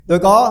Tôi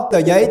có tờ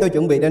giấy tôi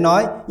chuẩn bị để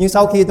nói, nhưng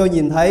sau khi tôi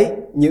nhìn thấy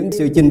những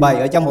sự trình bày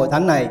ở trong hội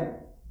thánh này,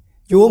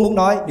 Chúa muốn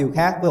nói điều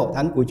khác với hội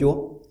thánh của Chúa.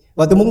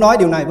 Và tôi muốn nói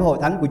điều này với hội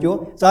thánh của Chúa.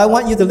 So I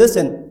want you to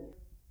listen.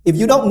 If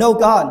you don't know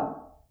God,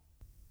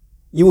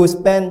 you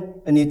will spend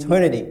an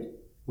eternity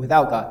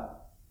without God.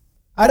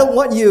 I don't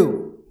want you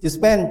to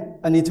spend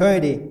an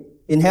eternity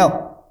in hell.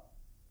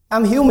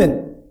 I'm human.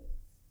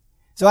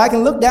 So I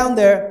can look down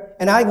there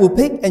and I will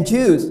pick and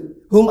choose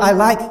whom I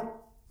like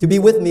to be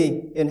with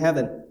me in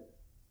heaven.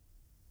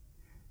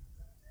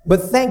 But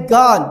thank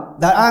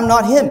God that I'm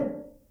not him.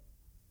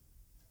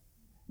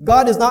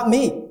 God is not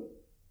me.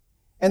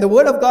 And the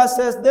word of God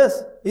says this.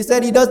 He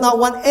said he does not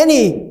want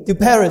any to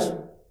perish,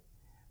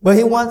 but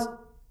he wants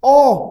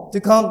all to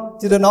come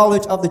to the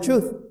knowledge of the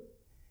truth.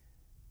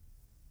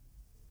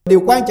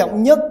 Điều quan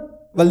trọng nhất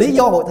và lý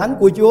do hội thánh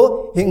của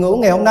Chúa hiện hữu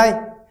ngày hôm nay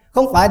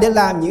không phải để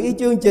làm những cái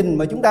chương trình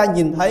mà chúng ta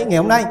nhìn thấy ngày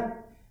hôm nay.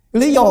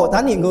 Lý do hội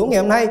thánh hiện hữu ngày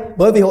hôm nay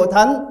bởi vì hội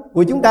thánh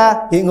của chúng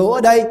ta hiện hữu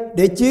ở đây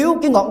để chiếu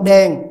cái ngọn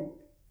đèn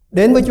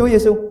đến với Chúa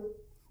Giêsu.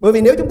 Bởi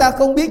vì nếu chúng ta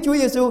không biết Chúa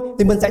Giêsu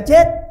thì mình sẽ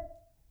chết.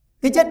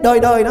 Cái chết đời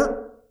đời đó.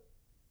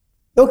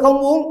 Tôi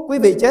không muốn quý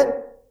vị chết.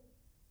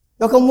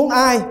 Tôi không muốn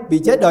ai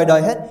bị chết đời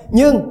đời hết.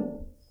 Nhưng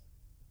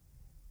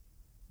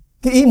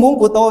cái ý muốn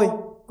của tôi,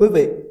 quý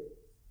vị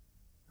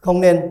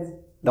không nên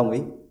đồng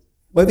ý.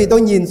 Bởi vì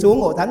tôi nhìn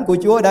xuống hội thánh của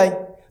Chúa ở đây,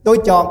 tôi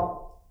chọn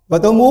và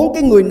tôi muốn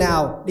cái người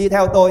nào đi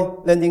theo tôi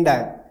lên thiên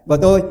đàng. Và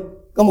tôi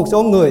có một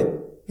số người,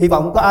 hy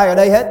vọng không có ai ở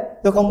đây hết,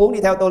 tôi không muốn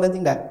đi theo tôi lên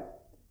thiên đàng.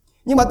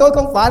 Nhưng mà tôi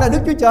không phải là Đức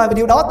Chúa Trời và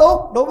điều đó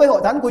tốt đối với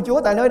hội thánh của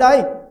Chúa tại nơi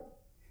đây.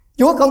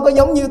 Chúa không có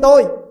giống như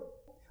tôi.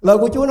 Lời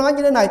của Chúa nói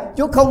như thế này,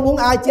 Chúa không muốn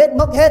ai chết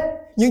mất hết,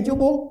 nhưng Chúa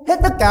muốn hết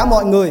tất cả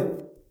mọi người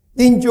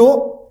tin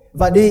Chúa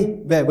và đi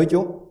về với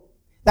Chúa.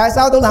 Tại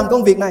sao tôi làm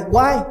công việc này?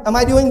 Why am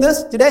I doing this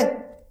today?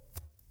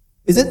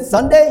 Is it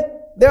Sunday?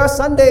 There are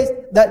Sundays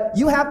that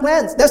you have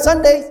plans. There are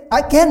Sundays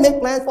I can make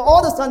plans for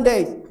all the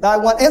Sundays that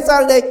I want, and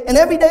Saturday, and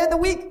every day of the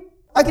week.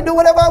 I can do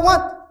whatever I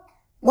want.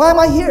 Why am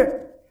I here?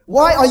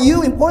 Why are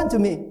you important to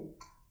me?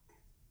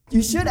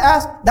 You should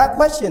ask that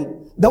question.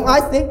 Don't I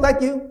think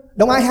like you?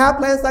 Don't I have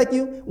plans like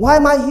you? Why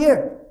am I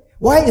here?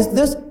 Why is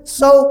this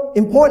so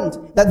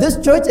important that this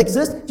church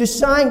exists to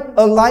shine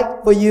a light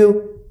for you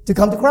to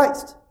come to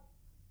Christ?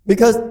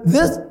 Because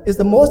this is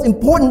the most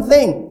important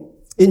thing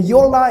in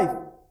your life,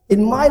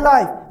 in my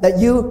life, that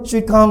you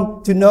should come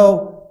to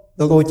know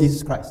the Lord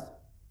Jesus Christ.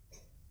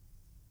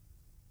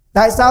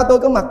 Tại sao tôi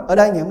có mặt ở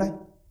đây ngày hôm nay?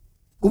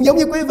 Cũng giống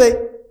như quý vị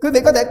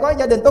có thể có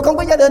gia đình, tôi không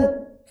có gia đình.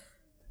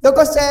 Tôi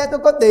có xe, tôi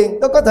có tiền,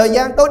 tôi có thời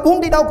gian, tôi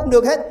muốn đi đâu cũng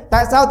được hết.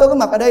 Tại sao tôi có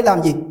mặt ở đây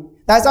làm gì?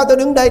 Tại sao tôi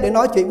đứng đây để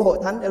nói chuyện với hội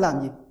thánh để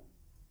làm gì?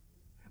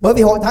 Bởi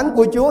vì hội thánh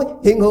của Chúa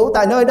hiện hữu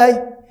tại nơi đây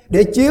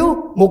để chiếu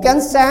một cái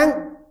ánh sáng.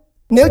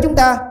 Nếu chúng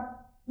ta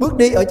bước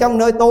đi ở trong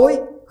nơi tối,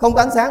 không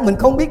có ánh sáng, mình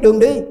không biết đường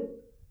đi.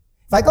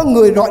 Phải có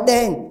người rọi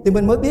đèn thì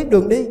mình mới biết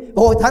đường đi.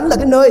 Và hội thánh là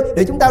cái nơi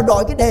để chúng ta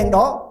rọi cái đèn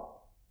đó.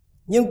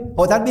 Nhưng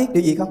hội thánh biết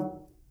điều gì không?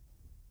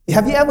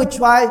 Have you ever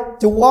tried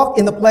to walk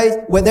in the place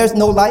where there's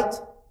no light?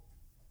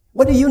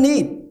 What do you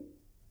need?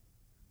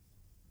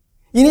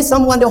 You need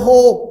someone to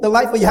hold the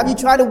light for you. Have you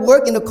tried to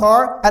work in the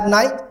car at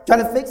night,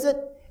 trying to fix it,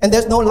 and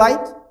there's no light?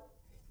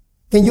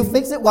 Can you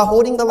fix it while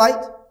holding the light?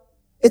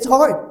 It's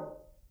hard.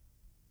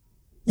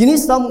 You need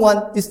someone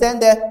to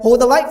stand there,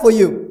 hold the light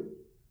for you.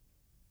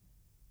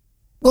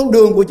 Con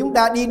đường của chúng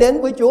ta đi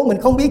đến với Chúa,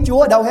 mình không biết Chúa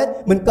ở đâu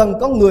hết. Mình cần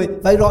có người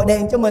phải rọi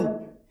đèn cho mình.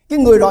 Cái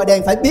người rọi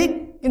đèn phải biết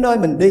cái nơi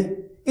mình đi,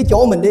 cái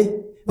chỗ mình đi.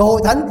 Và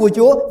hội thánh của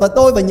Chúa và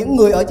tôi và những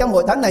người ở trong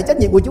hội thánh này, trách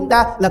nhiệm của chúng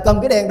ta là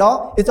cầm cái đèn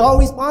đó. It's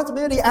our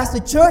responsibility as the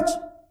church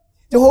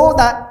to hold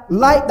that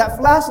light, that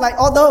flashlight.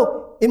 Although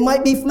it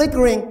might be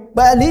flickering,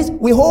 but at least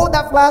we hold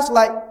that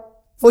flashlight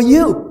for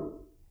you,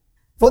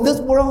 for this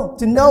world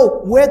to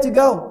know where to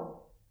go.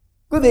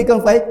 Quý vị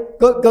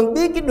cần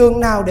biết cái đường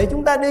nào để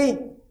chúng ta đi.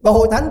 Và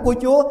hội thánh của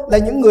Chúa là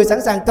những người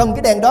sẵn sàng cầm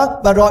cái đèn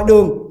đó và rọi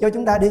đường cho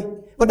chúng ta đi.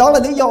 Và đó là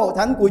lý do hội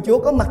thánh của Chúa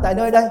có mặt tại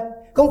nơi đây.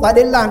 Không phải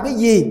để làm cái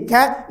gì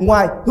khác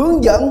ngoài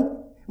hướng dẫn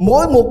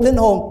mỗi một linh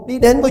hồn đi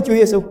đến với Chúa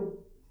Giêsu.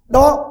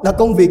 Đó là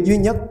công việc duy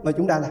nhất mà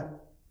chúng ta làm.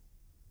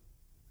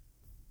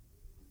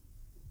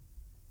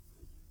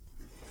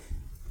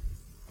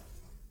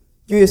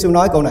 Chúa Giêsu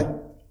nói câu này: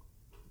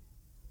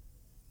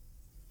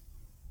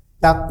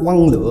 ta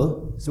quăng lửa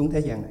xuống thế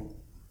gian này.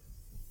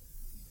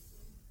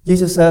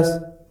 Jesus says,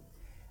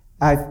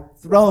 I've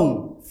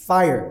thrown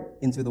fire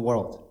into the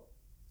world.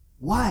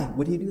 Why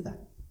would he do that?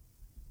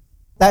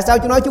 Tại sao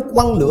Chúa nói Chúa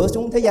quăng lửa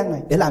xuống thế gian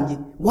này? Để làm gì?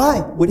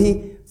 Why would he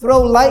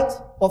throw light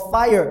or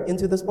fire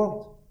into this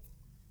world?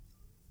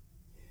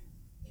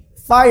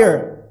 Fire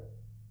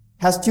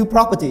has two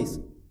properties.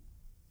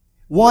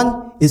 One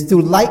is to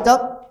light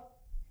up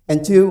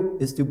and two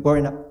is to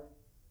burn up.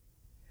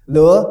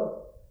 Lửa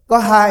có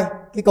hai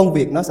cái công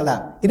việc nó sẽ làm.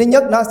 Cái thứ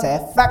nhất nó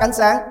sẽ phát ánh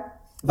sáng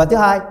và thứ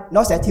hai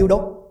nó sẽ thiêu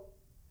đốt.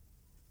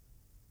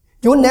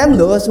 Chúa ném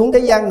lửa xuống thế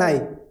gian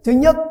này, thứ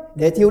nhất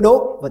để thiêu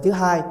đốt và thứ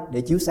hai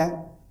để chiếu sáng.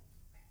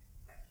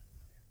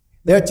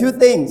 There are two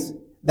things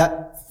that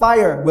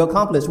fire will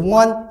accomplish.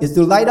 One is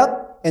to light up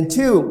and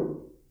two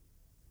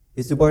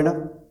is to burn up.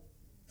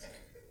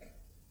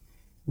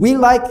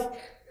 We like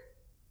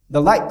the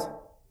light,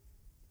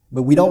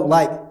 but we don't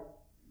like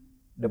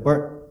the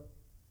burn.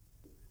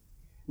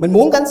 Mình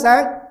muốn ánh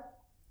sáng,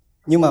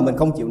 nhưng mà mình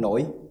không chịu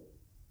nổi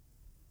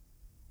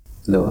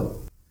lửa.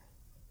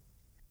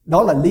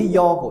 Đó là lý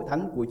do hội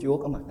thánh của Chúa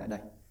có mặt tại đây.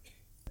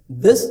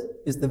 This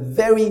is the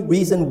very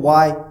reason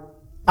why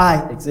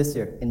I exist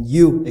here and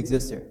you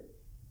exist here.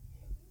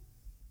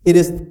 It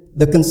is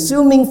the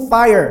consuming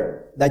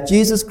fire that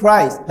Jesus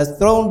Christ has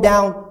thrown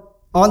down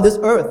on this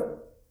earth.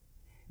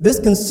 This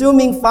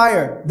consuming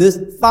fire, this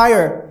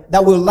fire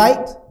that will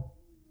light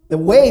the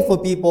way for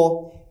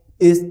people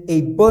is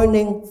a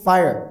burning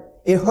fire.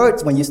 It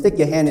hurts when you stick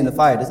your hand in the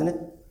fire, doesn't it?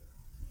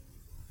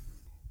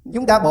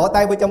 Chúng ta bỏ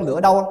tay vào trong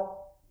lửa đau không?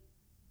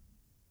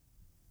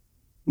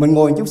 Mình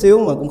ngồi chút xíu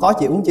mà cũng khó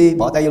chịu, huống chi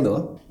bỏ tay vô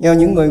lửa. Nhưng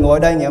những người ngồi ở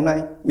đây ngày hôm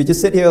nay, we just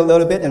sit here a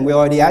little bit and we're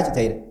already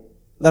agitated,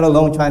 let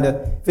alone trying to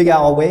figure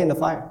out our way in the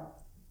fire.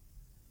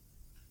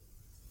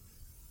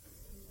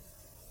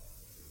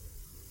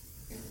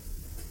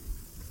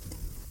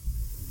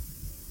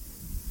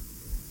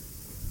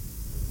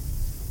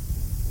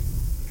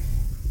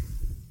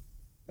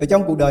 Ở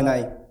trong cuộc đời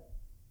này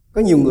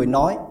có nhiều người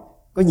nói,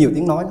 có nhiều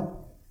tiếng nói lắm.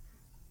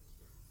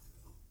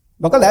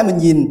 Và có lẽ mình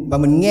nhìn và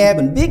mình nghe,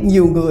 mình biết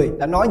nhiều người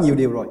đã nói nhiều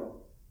điều rồi.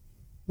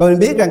 Và mình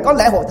biết rằng có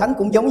lẽ hội thánh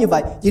cũng giống như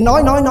vậy, chỉ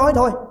nói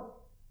thôi,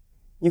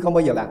 nhưng không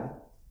bao giờ làm.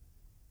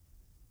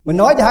 Mình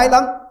nói thì hay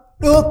lắm,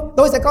 được,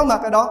 tôi sẽ có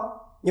mặt ở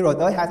đó, nhưng rồi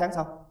tới 2 tháng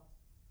sau.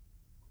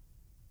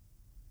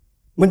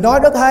 Mình nói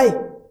rất hay,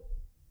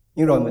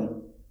 nhưng rồi mình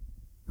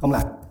không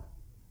làm.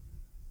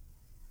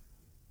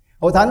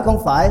 Hội thánh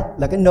không phải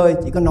là cái nơi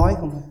chỉ có nói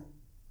không thôi.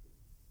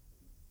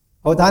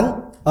 Hội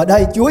thánh ở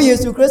đây, Chúa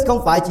Giêsu Christ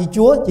không phải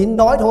Chúa chỉ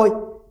nói thôi,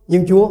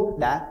 nhưng Chúa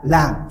đã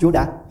làm, Chúa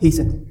đã hy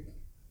sinh.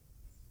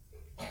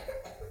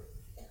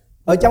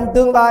 Ở trong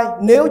tương lai,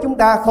 nếu chúng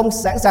ta không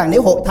sẵn sàng,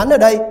 nếu hội thánh ở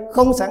đây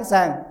không sẵn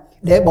sàng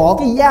để bỏ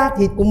cái da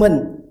thịt của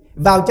mình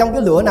vào trong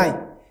cái lửa này,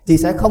 thì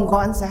sẽ không có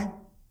ánh sáng.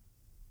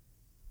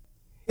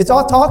 It's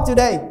all talk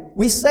today.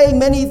 We say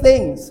many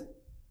things,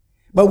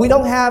 but we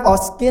don't have our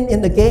skin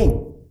in the game.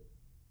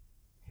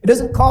 It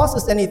doesn't cost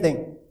us anything.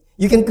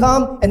 You can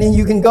come and then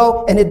you can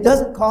go and it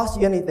doesn't cost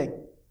you anything.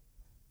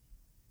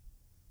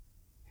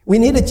 We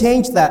need to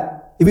change that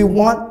if we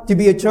want to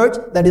be a church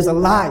that is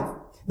alive.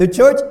 The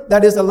church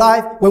that is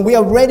alive when we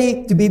are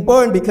ready to be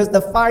burned because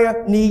the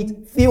fire needs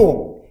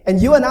fuel.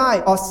 And you and I,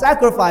 our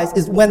sacrifice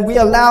is when we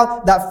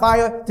allow that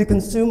fire to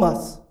consume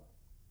us.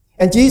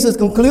 And Jesus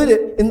concluded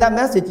in that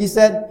message, he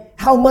said,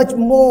 how much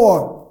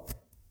more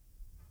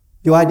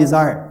do I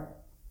desire?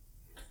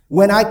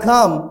 When I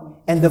come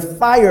and the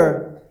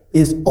fire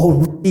is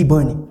already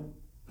burning.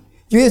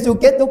 Chúa Giêsu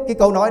kết thúc cái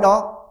câu nói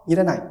đó như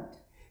thế này: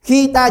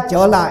 khi ta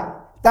trở lại,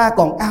 ta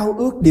còn ao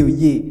ước điều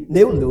gì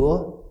nếu lửa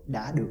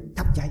đã được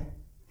thắp cháy?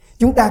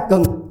 Chúng ta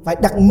cần phải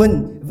đặt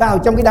mình vào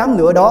trong cái đám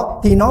lửa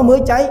đó thì nó mới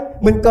cháy.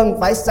 Mình cần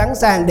phải sẵn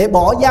sàng để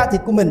bỏ da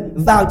thịt của mình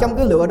vào trong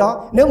cái lửa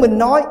đó. Nếu mình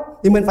nói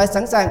thì mình phải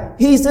sẵn sàng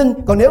hy sinh.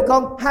 Còn nếu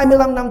không,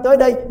 25 năm tới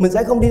đây mình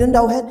sẽ không đi đến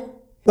đâu hết.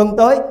 Tuần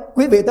tới,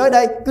 quý vị tới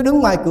đây cứ đứng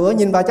ngoài cửa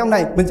nhìn vào trong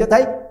này, mình sẽ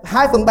thấy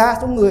 2/3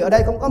 số người ở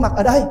đây không có mặt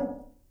ở đây.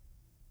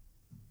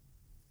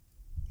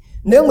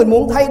 Nếu mình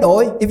muốn thay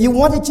đổi, if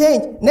you want to change,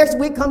 next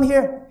week come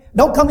here.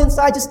 Don't come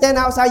inside, just stand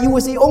outside. You will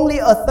see only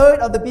a third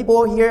of the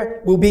people here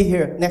will be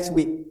here next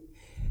week.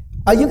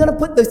 Are you going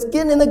to put the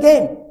skin in the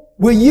game?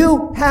 Will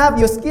you have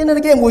your skin in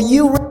the game? Will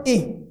you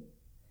ready?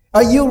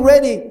 Are you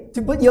ready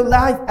to put your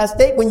life at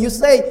stake? When you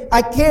say,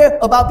 I care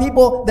about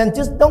people, then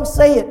just don't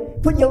say it.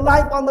 Put your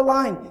life on the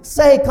line.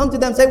 Say, come to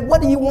them, say,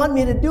 what do you want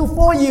me to do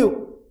for you?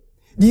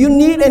 Do you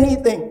need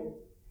anything?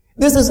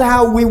 This is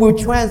how we will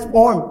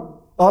transform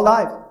our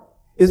lives.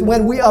 Is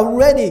when we are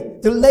ready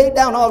to lay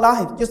down our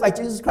lives, just like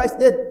Jesus Christ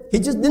did. He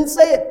just didn't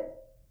say it.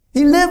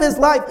 He lived his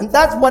life, and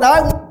that's what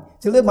I want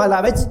to live my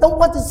life. I just don't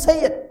want to say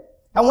it.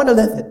 I want to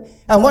live it.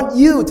 I want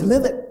you to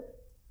live it.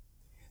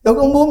 Tôi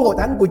không muốn hội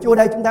thánh của Chúa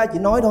đây chúng ta chỉ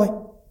nói thôi.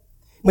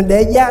 Mình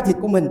để da thịt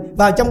của mình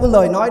vào trong cái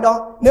lời nói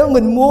đó. Nếu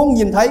mình muốn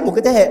nhìn thấy một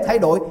cái thế hệ thay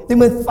đổi thì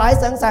mình phải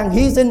sẵn sàng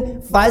hy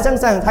sinh, phải sẵn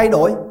sàng thay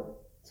đổi.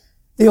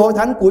 Thì hội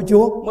thánh của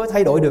Chúa mới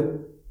thay đổi được.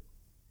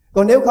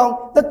 Còn nếu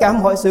không, tất cả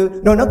mọi sự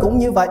rồi nó cũng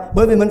như vậy.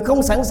 Bởi vì mình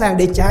không sẵn sàng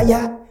để trả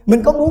giá.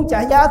 Mình có muốn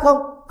trả giá không?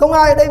 Không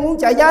ai ở đây muốn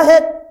trả giá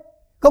hết.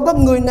 Không có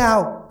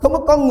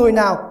con người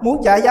nào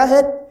muốn trả giá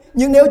hết.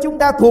 Nhưng nếu chúng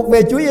ta thuộc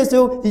về Chúa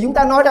Giêsu thì chúng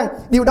ta nói rằng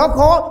điều đó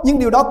khó, nhưng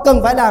điều đó cần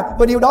phải làm,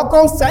 và điều đó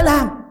con sẽ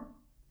làm.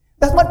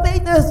 That's what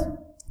faith is.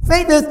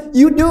 Faith is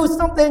you do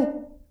something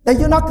that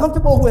you're not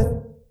comfortable with.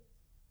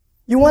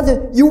 You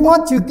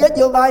want to get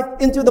your life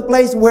into the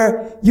place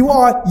where you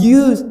are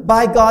used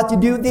by God to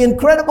do the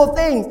incredible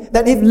things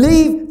that if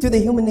leave to the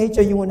human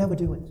nature, you will never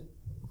do it.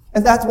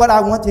 And that's what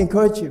I want to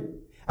encourage you.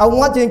 I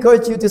want to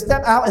encourage you to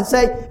step out and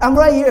say, I'm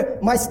right here.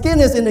 My skin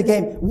is in the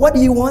game. What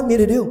do you want me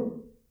to do?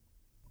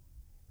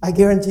 I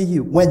guarantee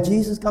you, when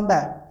Jesus comes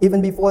back,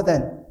 even before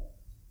then,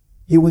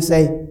 he will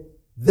say,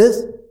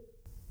 this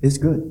is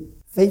good,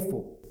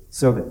 faithful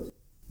servant.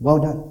 Well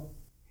done.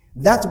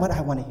 That's what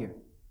I want to hear.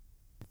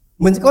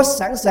 Mình có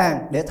sẵn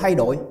sàng để thay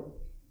đổi.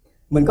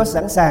 Mình có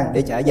sẵn sàng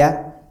để trả giá.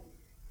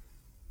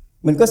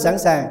 Mình có sẵn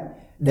sàng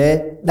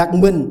để đặt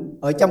mình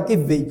ở trong cái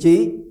vị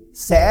trí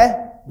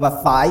sẽ và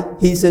phải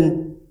hy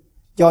sinh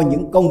cho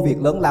những công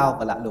việc lớn lao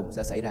và lạ lùng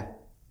sẽ xảy ra.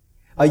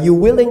 Are you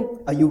willing?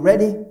 Are you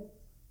ready?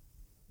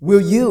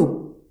 Will you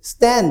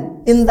stand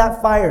in that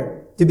fire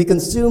to be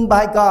consumed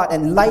by God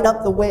and light up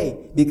the way?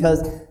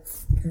 Because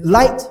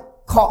light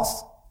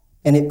costs,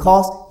 and it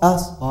costs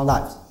us our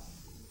lives.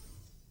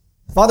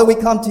 Father, we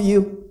come to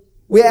you.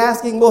 We're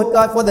asking, Lord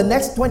God, for the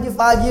next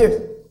 25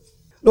 years,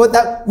 Lord,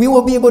 that we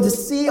will be able to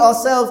see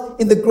ourselves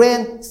in the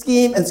grand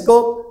scheme and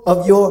scope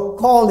of your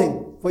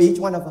calling for each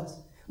one of us.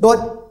 Lord,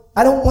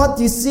 I don't want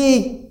to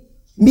see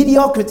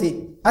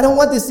mediocrity. I don't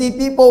want to see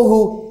people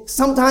who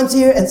sometimes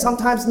here and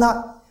sometimes not.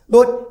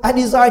 Lord, I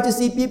desire to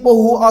see people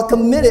who are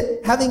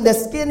committed, having their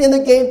skin in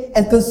the game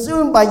and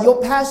consumed by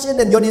your passion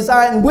and your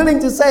desire and willing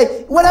to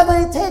say, whatever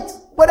it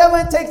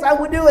takes, I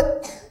will do it.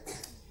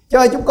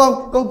 Trời, chúng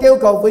con kêu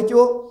cầu với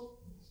Chúa,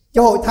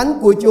 cho hội thánh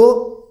của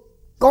Chúa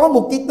có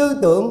một cái tư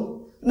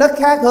tưởng nó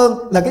khác hơn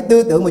là cái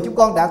tư tưởng mà chúng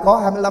con đã có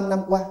 25 năm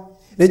qua.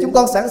 Để chúng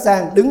con sẵn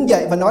sàng đứng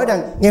dậy và nói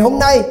rằng ngày hôm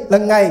nay là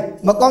ngày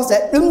mà con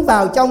sẽ đứng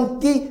vào trong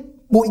cái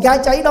bụi gai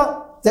cháy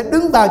đó, sẽ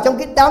đứng vào trong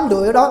cái đám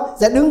lửa đó,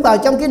 sẽ đứng vào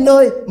trong cái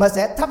nơi mà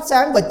sẽ thắp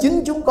sáng, và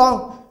chính chúng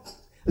con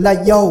là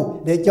dầu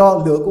để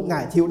cho lửa của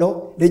Ngài thiêu đốt,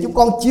 để chúng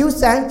con chiếu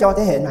sáng cho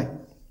thế hệ này.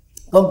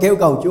 Con kêu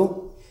cầu Chúa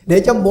để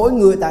cho mỗi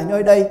người tại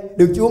nơi đây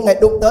được Chúa Ngài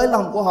đụng tới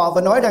lòng của họ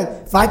và nói rằng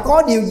phải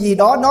có điều gì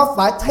đó nó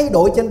phải thay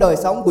đổi trên đời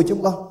sống của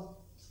chúng con.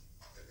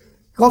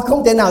 Con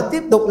không thể nào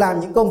tiếp tục làm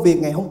những công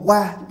việc ngày hôm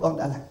qua chúng con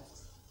đã làm.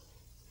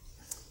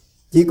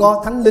 Chỉ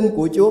có Thánh Linh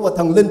của Chúa và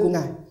Thần Linh của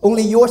Ngài,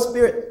 only your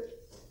Spirit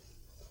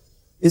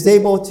is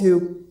able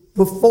to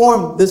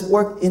perform this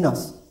work in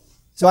us.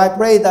 So I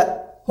pray that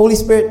Holy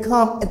Spirit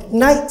come at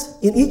night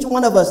in each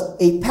one of us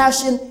a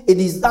passion, a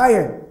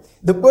desire,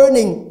 the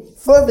burning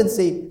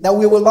fervency that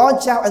we will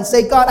launch out and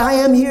say, God, I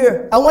am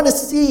here. I want to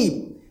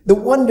see the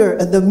wonder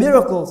and the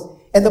miracles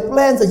and the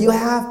plans that you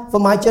have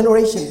for my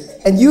generation.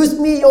 And use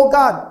me, oh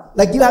God,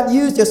 like you have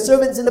used your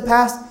servants in the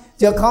past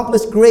to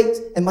accomplish great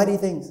and mighty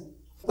things.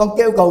 Con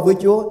kêu cầu với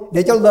Chúa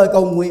để cho lời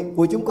cầu nguyện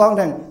của chúng con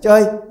rằng Chúa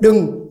ơi,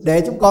 đừng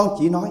để chúng con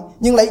chỉ nói,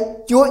 nhưng lấy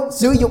Chúa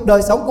sử dụng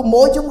đời sống của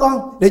mỗi chúng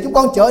con để chúng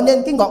con trở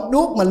nên cái ngọn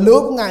đuốc mà lửa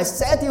của Ngài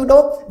sẽ thiêu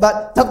đốt.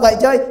 Và thật vậy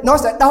Chúa ơi, nó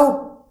sẽ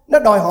đau, nó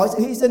đòi hỏi sự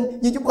hy sinh,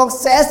 nhưng chúng con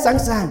sẽ sẵn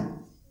sàng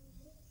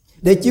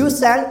để chiếu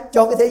sáng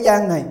cho cái thế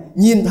gian này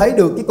nhìn thấy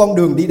được cái con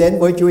đường đi đến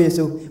với Chúa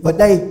Giêsu. Và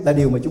đây là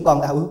điều mà chúng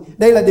con ao ước.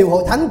 Đây là điều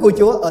hội thánh của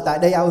Chúa ở tại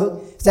đây ao ước,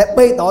 sẽ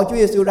bày tỏ Chúa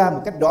Giêsu ra một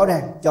cách rõ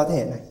ràng cho thế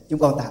hệ này. Chúng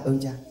con tạ ơn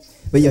Cha.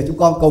 Bây giờ chúng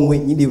con cầu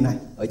nguyện những điều này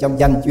ở trong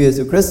danh Chúa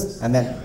Giêsu Christ. Amen.